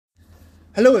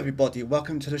Hello, everybody.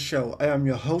 Welcome to the show. I am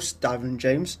your host, Davin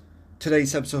James.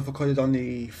 Today's episode recorded on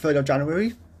the 3rd of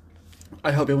January.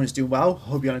 I hope everyone's doing well.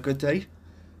 Hope you're on a good day.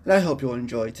 And I hope you'll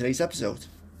enjoy today's episode.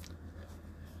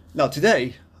 Now,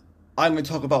 today, I'm going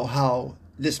to talk about how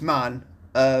this man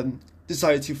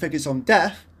decided to fake his own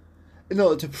death in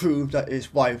order to prove that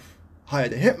his wife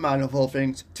hired a hitman, of all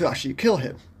things, to actually kill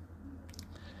him.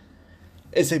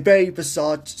 It's a very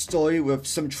bizarre story with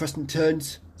some twists and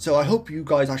turns. So I hope you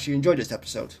guys actually enjoyed this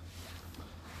episode.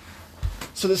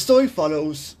 So the story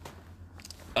follows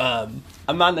a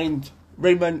man named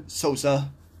Raymond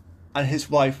Sosa and his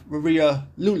wife Maria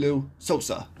Lulu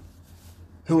Sosa,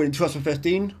 who in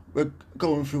 2015 were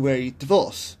going through a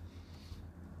divorce.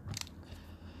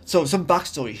 So some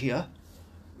backstory here.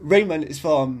 Raymond is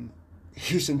from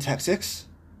Houston, Texas.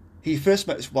 He first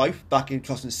met his wife back in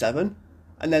 2007,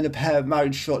 and then the pair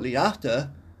married shortly after,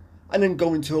 and then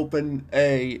going to open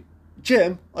a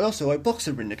gym and also a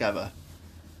boxing ring together.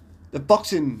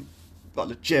 The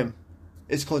gym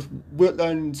is called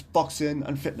Woodlands Boxing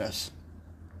and Fitness.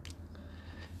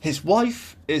 His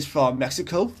wife is from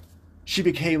Mexico. She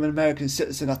became an American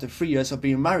citizen after 3 years of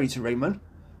being married to Raymond,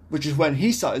 which is when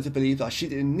he started to believe that she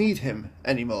didn't need him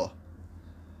anymore.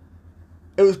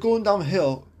 It was going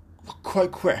downhill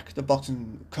quite quick, the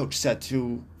boxing coach said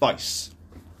to Vice.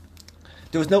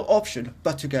 There was no option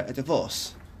but to get a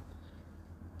divorce.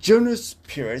 During this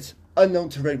period, unknown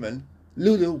to Raymond,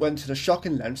 Lulu went to the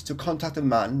shocking lengths to contact a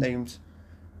man named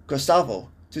Gustavo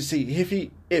to see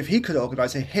if he could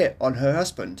organize a hit on her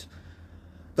husband.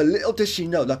 But little did she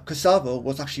know that Gustavo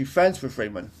was actually friends with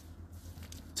Raymond.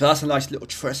 So that's a nice little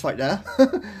twist right there.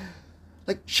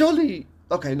 Surely...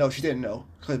 Okay, no, she didn't know,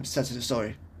 because it says in the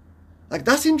story.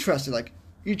 That's interesting.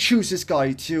 You choose this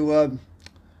guy to...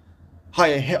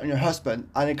 hire a hit on your husband,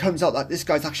 and it comes out that this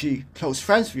guy's actually close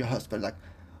friends with your husband.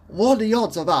 What are the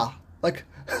odds of that?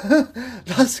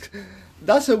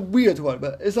 That's a weird one,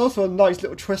 but it's also a nice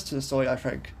little twist to the story, I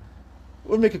think.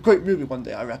 We'll make a great movie one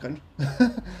day, I reckon.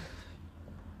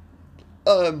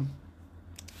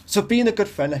 So being a good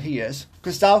friend that he is,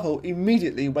 Gustavo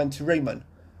immediately went to Raymond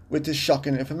with this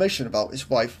shocking information about his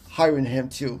wife hiring him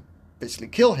to basically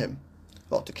kill him.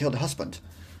 Well, to kill the husband.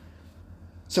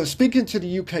 So speaking to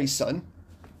the UK Sun,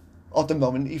 of the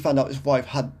moment he found out what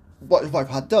his wife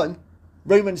had done,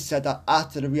 Raymond said that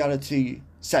after the reality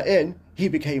set in, he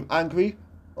became angry,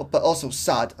 but also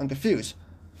sad and confused.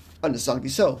 Understandably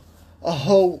so. A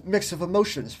whole mix of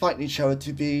emotions fighting each other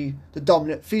to be the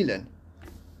dominant feeling.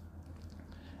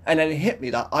 And then it hit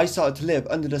me that I started to live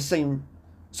under the same...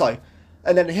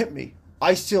 And then it hit me.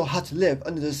 I still had to live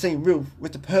under the same roof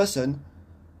with the person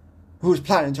who was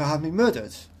planning to have me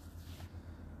murdered.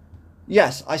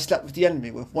 Yes, I slept with the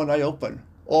enemy with one eye open,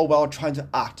 all while trying to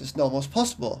act as normal as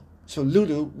possible, so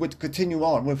Lulu would continue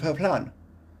on with her plan.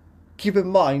 Keep in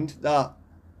mind that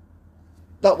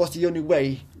was the only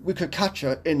way we could catch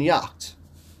her in the act.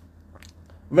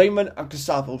 Raymond and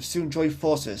Gustavo soon joined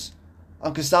forces,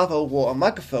 and Gustavo wore a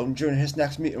microphone during his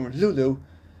next meeting with Lulu,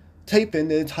 taping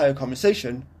the entire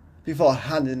conversation before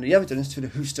handing the evidence to the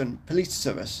Houston Police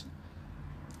Service.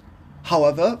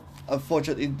 However,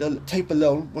 unfortunately, the tape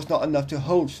alone was not enough to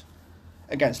hold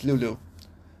against Lulu,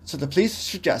 so the police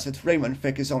suggested Raymond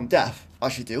fake his own death,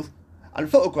 as you do, and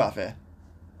photograph it.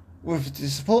 With the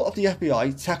support of the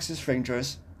FBI, Texas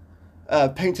Rangers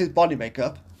painted body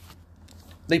makeup.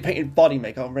 They painted body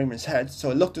makeup on Raymond's head,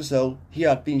 so it looked as though he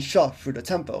had been shot through the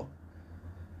temple.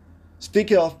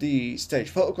 Speaking of the staged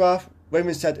photograph,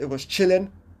 Raymond said it was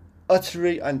chilling,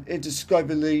 utterly and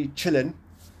indescribably chilling.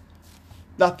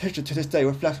 That picture to this day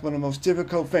reflects one of the most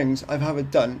difficult things I've ever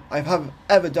done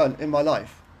in my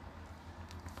life.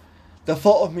 The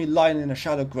thought of me lying in a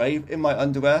shallow grave in my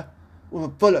underwear with a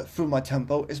bullet through my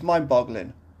temple is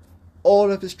mind-boggling. All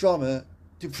of this drama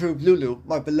to prove Lulu,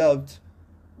 my beloved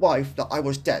wife, that I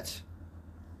was dead.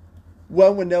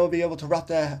 One would never be able to wrap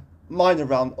their mind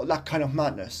around that kind of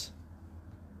madness.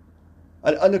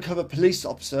 An undercover police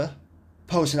officer,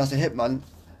 posing as a hitman,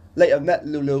 later met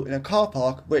Lulu in a car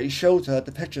park where he showed her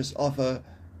the pictures of her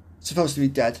supposed to be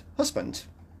dead husband.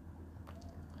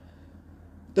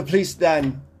 The police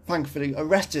then, thankfully,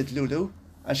 arrested Lulu,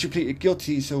 and she pleaded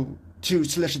guilty to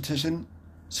solicitation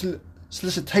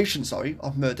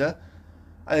of murder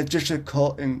at a district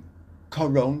court in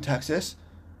Coron, Texas.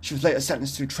 She was later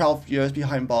sentenced to 12 years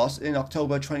behind bars in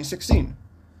October 2016.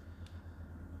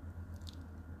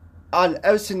 And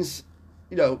ever since,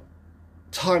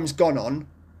 time's gone on,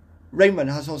 Raymond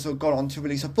has also gone on to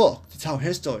release a book to tell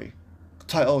his story,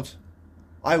 titled,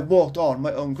 I Walked on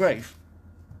My Own Grave.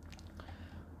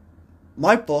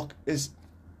 My hope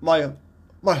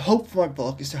for my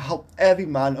book is to help every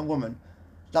man and woman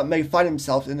that may find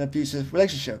themselves in an abusive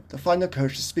relationship to find the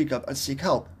courage to speak up and seek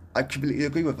help. I completely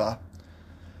agree with that.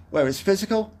 Whether it's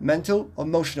physical, mental, or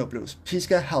emotional abuse, please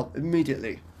get help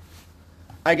immediately.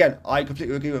 Again, I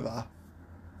completely agree with that.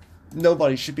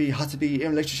 Nobody should have to be in a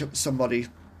relationship with somebody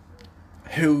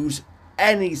who's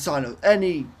any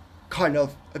kind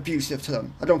of abusive to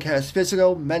them. I don't care if it's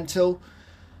physical, mental,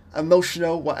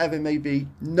 emotional, whatever it may be.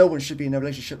 No one should be in a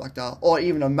relationship like that, or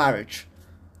even a marriage.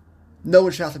 No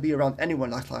one should have to be around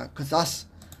anyone like that, because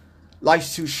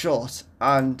life's too short,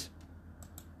 and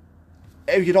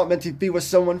if you're not meant to be with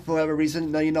someone for whatever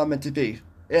reason, then you're not meant to be.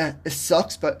 Yeah, it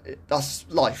sucks, but that's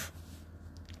life.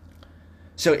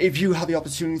 So if you have the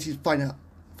opportunity to find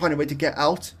a way to get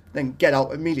out, then get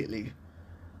out immediately.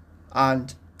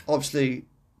 And obviously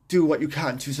do what you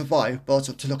can to survive, but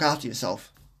also to look after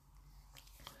yourself.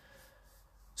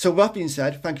 So with that being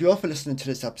said, thank you all for listening to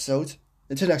this episode.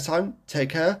 Until next time,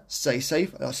 take care, stay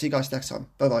safe, and I'll see you guys next time.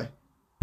 Bye bye.